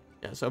guy.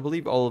 Yeah, so I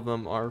believe all of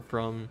them are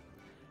from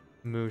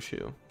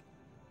Mushu.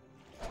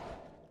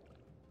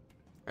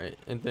 Alright,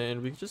 and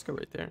then we can just go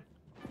right there.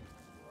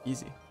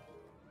 Easy.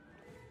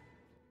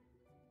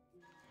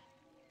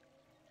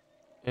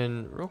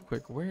 And real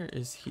quick, where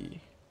is he?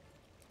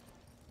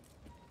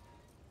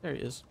 There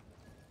he is.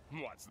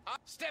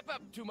 Step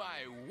up to my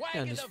Yeah,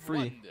 wagon just of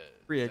free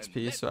wonders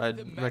XP, and so let I'd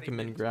the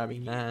recommend merriment grabbing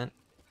begin. that.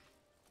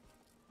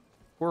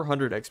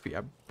 400 XP,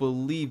 I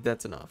believe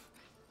that's enough.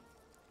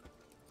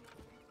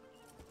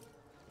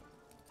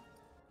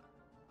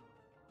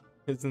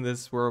 Isn't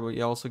this where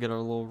we also get our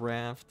little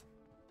raft?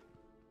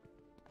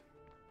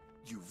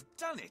 You've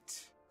done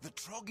it! The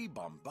Troggy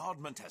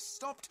bombardment has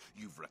stopped,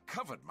 you've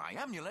recovered my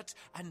amulet,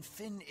 and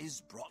Finn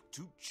is brought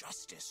to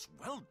justice.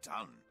 Well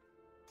done.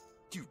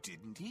 You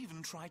didn't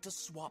even try to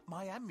swap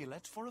my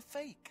amulet for a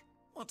fake.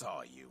 What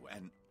are you,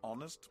 an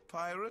honest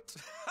pirate?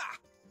 Ha!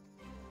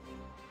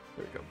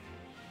 There we go.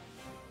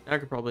 I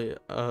could probably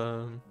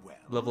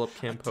level up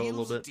Campo a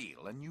little bit.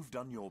 Deal, and you've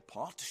done your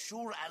part,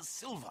 sure as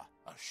silver.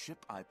 A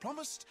ship I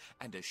promised,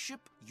 and a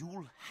ship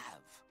you'll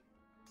have.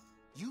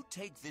 You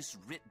take this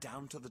writ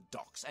down to the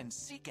docks and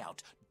seek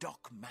out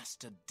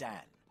Dockmaster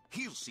Dan.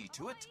 He'll see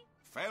to it.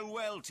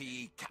 Farewell to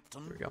ye,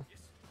 Captain. There we go.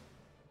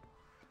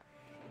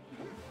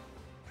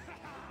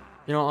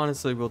 You know,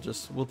 honestly, we'll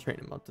train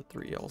him up to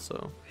 3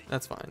 also.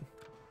 That's fine.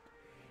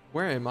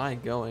 Where am I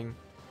going?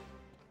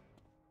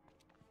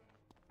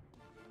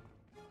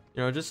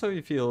 You know, just so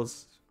he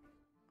feels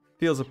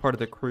a part of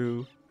the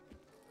crew.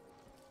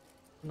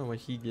 I don't know what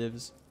he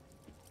gives.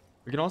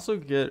 We can also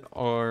get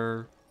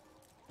our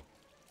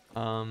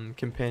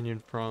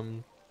companion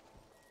from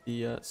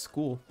the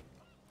school.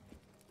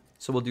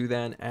 So we'll do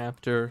that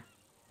after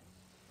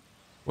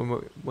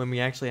when we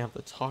actually have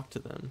to talk to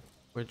them,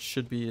 which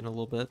should be in a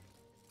little bit.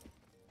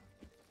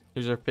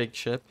 Here's our fake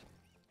ship,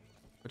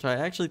 which I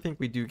actually think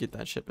we do get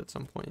that ship at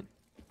some point.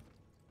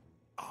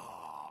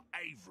 Ah,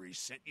 Avery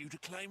sent you to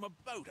claim a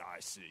boat, I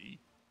see.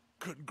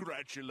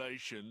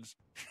 Congratulations.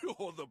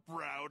 You're the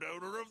proud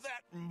owner of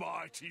that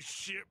mighty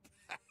ship.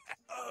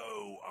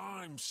 Oh,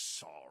 I'm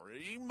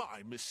sorry.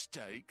 My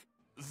mistake.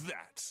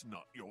 That's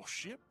not your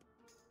ship.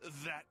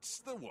 That's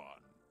the one.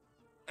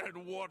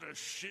 And what a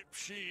ship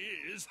she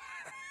is.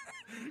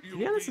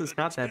 Yeah, this is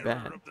not that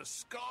bad. Of the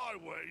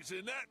skyways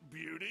in that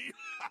beauty.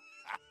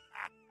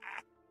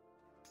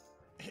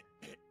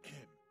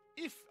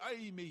 If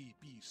I may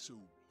be so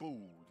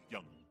bold,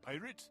 young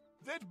pirate,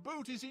 that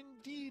boat is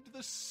indeed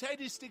the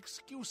saddest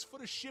excuse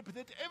for a ship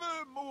that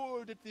ever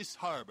moored at this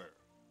harbor.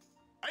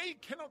 I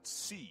cannot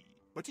see,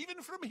 but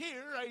even from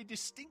here I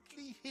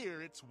distinctly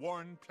hear its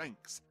worn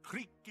planks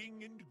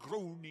creaking and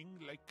groaning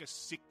like a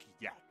sick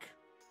yak.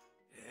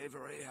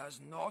 Avery has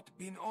not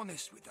been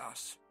honest with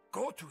us.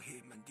 Go to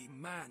him and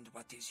demand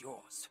what is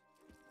yours.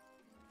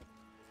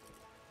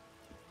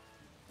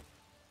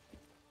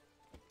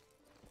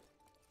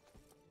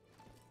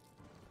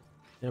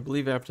 Yeah, I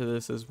believe after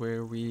this is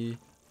where we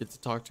get to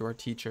talk to our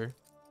teacher.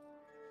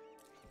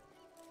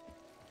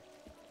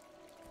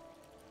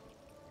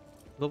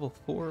 Level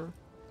 4.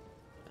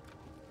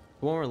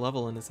 One more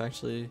level and it's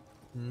actually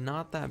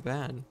not that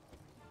bad.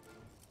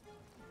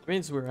 That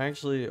means we're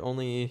actually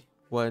only,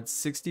 what,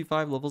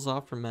 65 levels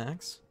off from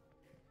max?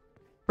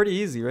 Pretty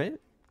easy, right?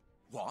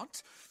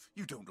 What?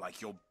 You don't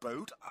like your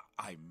boat?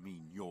 I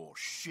mean your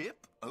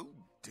ship? Oh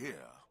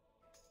dear.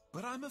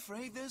 But I'm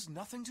afraid there's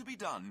nothing to be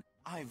done.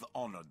 I've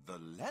honored the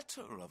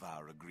letter of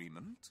our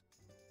agreement.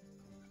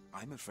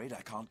 I'm afraid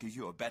I can't give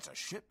you a better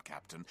ship,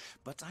 Captain,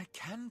 but I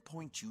can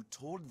point you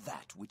toward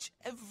that which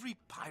every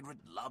pirate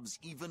loves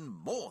even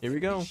more Here we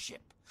than go. his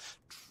ship.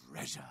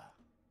 Treasure.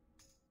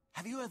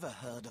 Have you ever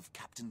heard of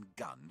Captain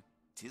Gunn?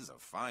 'Tis a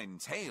fine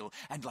tale,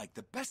 and like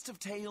the best of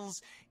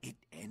tales, it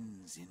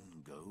ends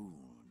in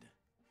gold.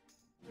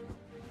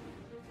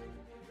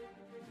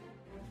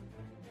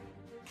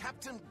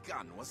 Captain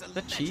Gunn was a that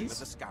legend cheese? of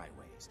the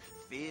Skyways,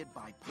 feared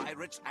by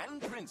pirates and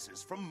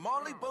princes from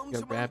Marleybone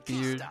Your to rat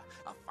beard. Monquista.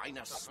 A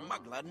finer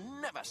smuggler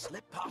never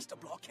slipped past a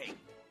blockade.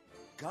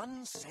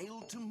 Gunn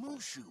sailed to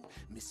Mushu,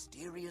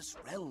 mysterious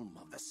realm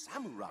of the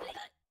samurai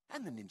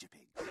and the ninja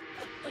pigs.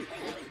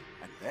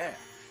 And there,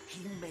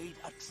 he made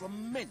a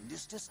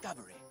tremendous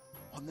discovery.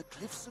 On the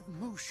cliffs of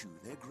Mushu,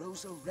 there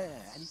grows a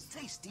rare and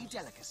tasty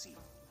delicacy,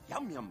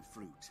 yum-yum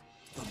fruit,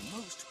 the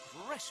most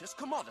precious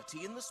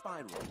commodity in the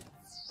spiral.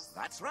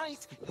 That's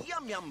right,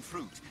 yum-yum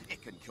fruit.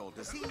 It can cure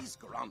disease,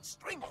 grant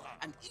strength,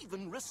 and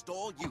even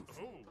restore youth.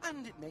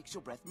 And it makes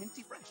your breath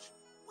minty fresh,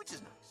 which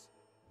is nice.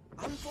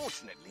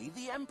 Unfortunately,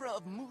 the Emperor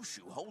of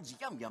Mushu holds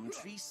yum-yum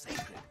trees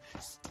sacred.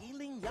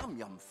 Stealing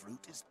yum-yum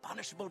fruit is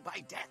punishable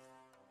by death.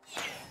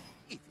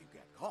 If you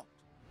get caught.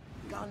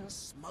 Gunn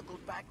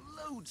smuggled back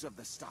loads of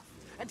the stuff,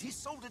 and he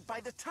sold it by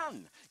the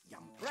ton.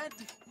 Yum bread,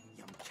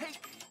 yum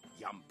cake,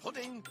 yum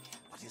pudding.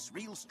 But his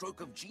real stroke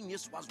of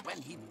genius was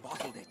when he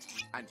bottled it,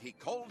 and he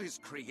called his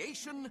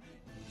creation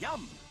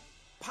Yum.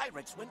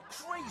 Pirates went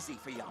crazy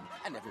for yum,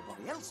 and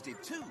everybody else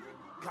did too.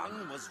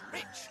 Gunn was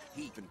rich.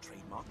 He even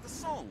trademarked the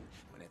song.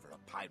 Whenever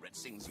a pirate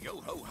sings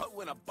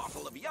yo-ho-ho in a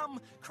bottle of yum,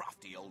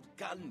 crafty old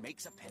Gunn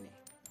makes a penny.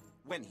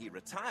 When he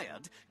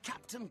retired,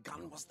 Captain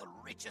Gunn was the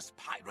richest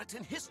pirate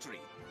in history.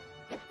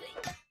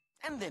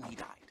 And then he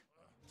died.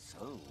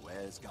 So,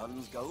 where's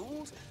Gunn's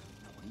gold?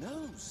 No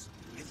one knows.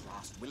 His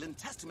last will and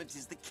testament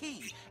is the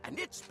key, and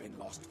it's been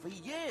lost for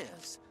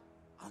years.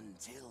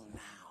 Until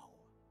now.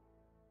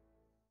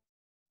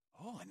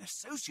 Oh, an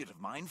associate of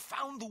mine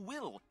found the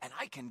will, and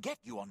I can get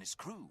you on his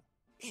crew.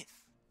 If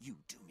you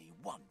do me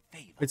one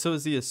favor. Wait, so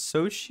is the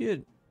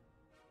associate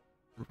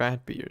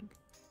Ratbeard?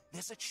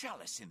 There's a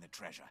chalice in the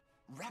treasure,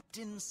 wrapped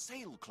in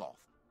sailcloth.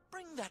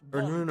 Bring that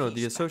Or one no, piece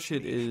the back associate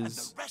to me, and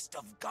is, the rest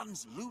of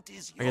Gunn's loot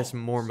is I guess,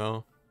 yours.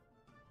 Mormo.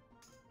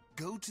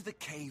 Go to the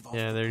cave off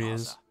Yeah, the there he plaza.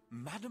 is.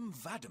 Madame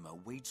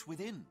Vadimer waits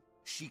within.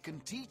 She can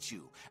teach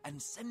you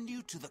and send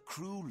you to the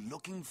crew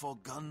looking for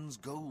Gunn's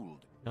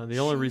gold. No, the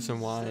only reason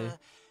She's, why,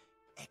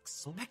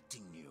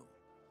 expecting you.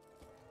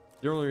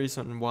 the only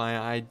reason why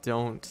I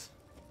don't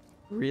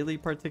really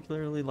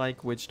particularly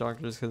like witch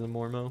doctors because of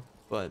Mormo,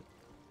 but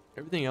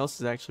everything else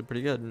is actually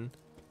pretty good, and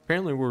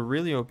apparently we're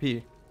really OP.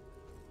 Meet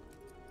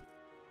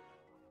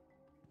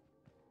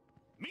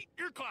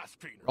your class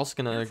trainer. We're also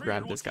gonna Your trainer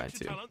grab will this guy teach you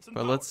too, talents and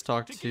but let's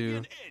powers talk to give you to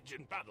an edge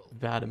in battle.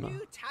 Vadima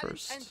New talents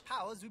first. and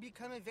powers will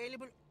become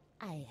available.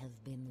 I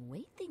have been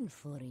waiting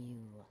for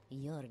you.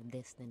 Your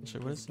destiny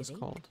Actually, what is is this great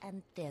called?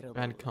 and terrible.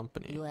 Bad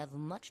Company. You have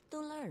much to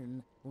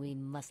learn. We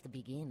must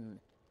begin.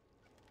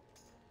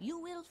 You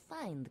will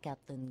find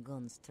Captain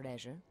Gunn's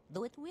treasure,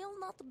 though it will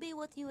not be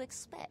what you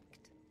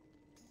expect.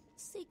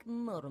 Seek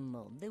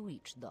Mormo, the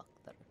witch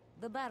doctor.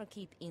 The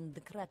barkeep in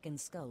the Kraken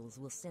Skulls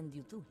will send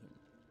you to him.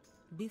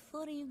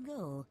 Before you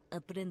go,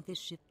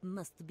 apprenticeship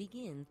must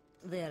begin.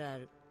 There are...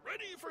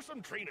 Ready for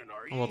some training,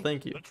 are you? Well,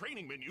 thank you. The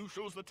training menu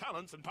shows the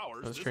talents and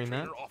powers Let's this train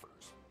trainer that.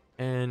 offers.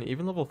 And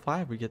even level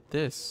 5 we get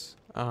this,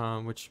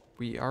 which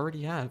we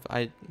already have.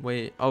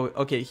 Wait, oh,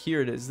 okay,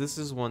 here it is. This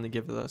is one that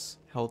gives us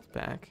health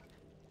back.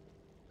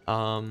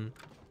 So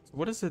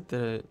what is it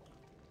that,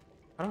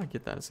 how do I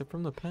get that? Is it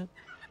from the pet?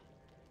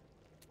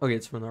 Okay,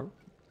 it's from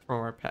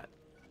our pet.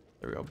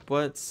 There we go.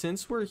 But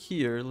since we're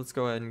here, let's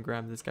go ahead and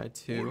grab this guy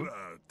too.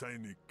 Hola,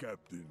 tiny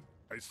captain.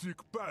 I seek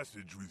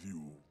passage with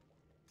you.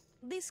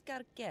 This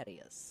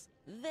Carcarius.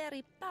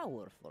 Very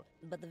powerful,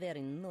 but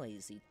very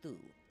noisy too.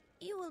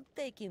 You will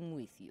take him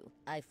with you.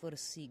 I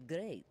foresee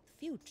great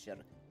future.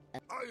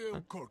 I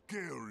am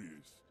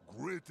Corcarius,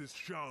 greatest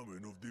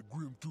shaman of the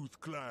Grimtooth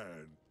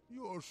clan.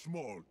 You are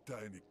small,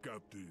 tiny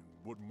captain,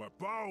 but my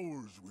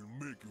powers will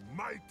make you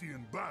mighty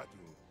in battle.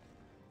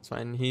 It's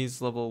fine.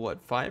 He's level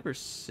what, 5 or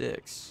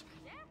 6?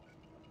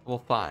 Level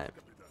 5.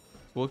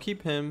 We'll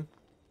keep him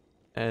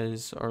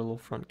as our little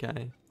front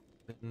guy.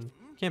 And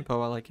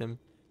Campo, I like him.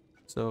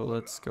 So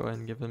let's go ahead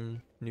and give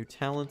him new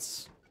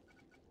talents.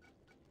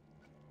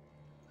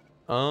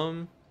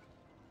 Sure.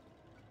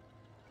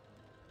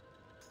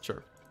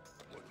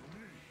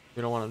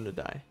 We don't want him to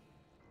die.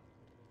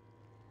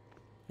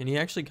 And he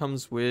actually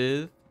comes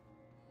with...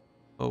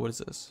 Oh, what is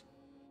this?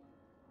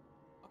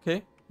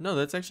 Okay. No,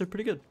 that's actually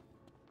pretty good.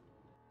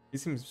 He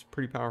seems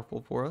pretty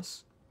powerful for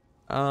us.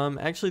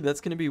 Actually, that's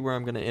going to be where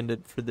I'm going to end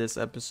it for this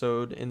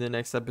episode. In the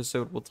next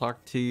episode, we'll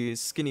talk to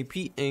Skinny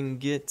Pete and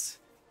get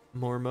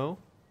Mormo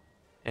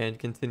and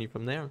continue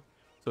from there.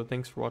 So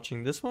thanks for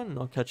watching this one, and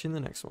I'll catch you in the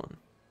next one.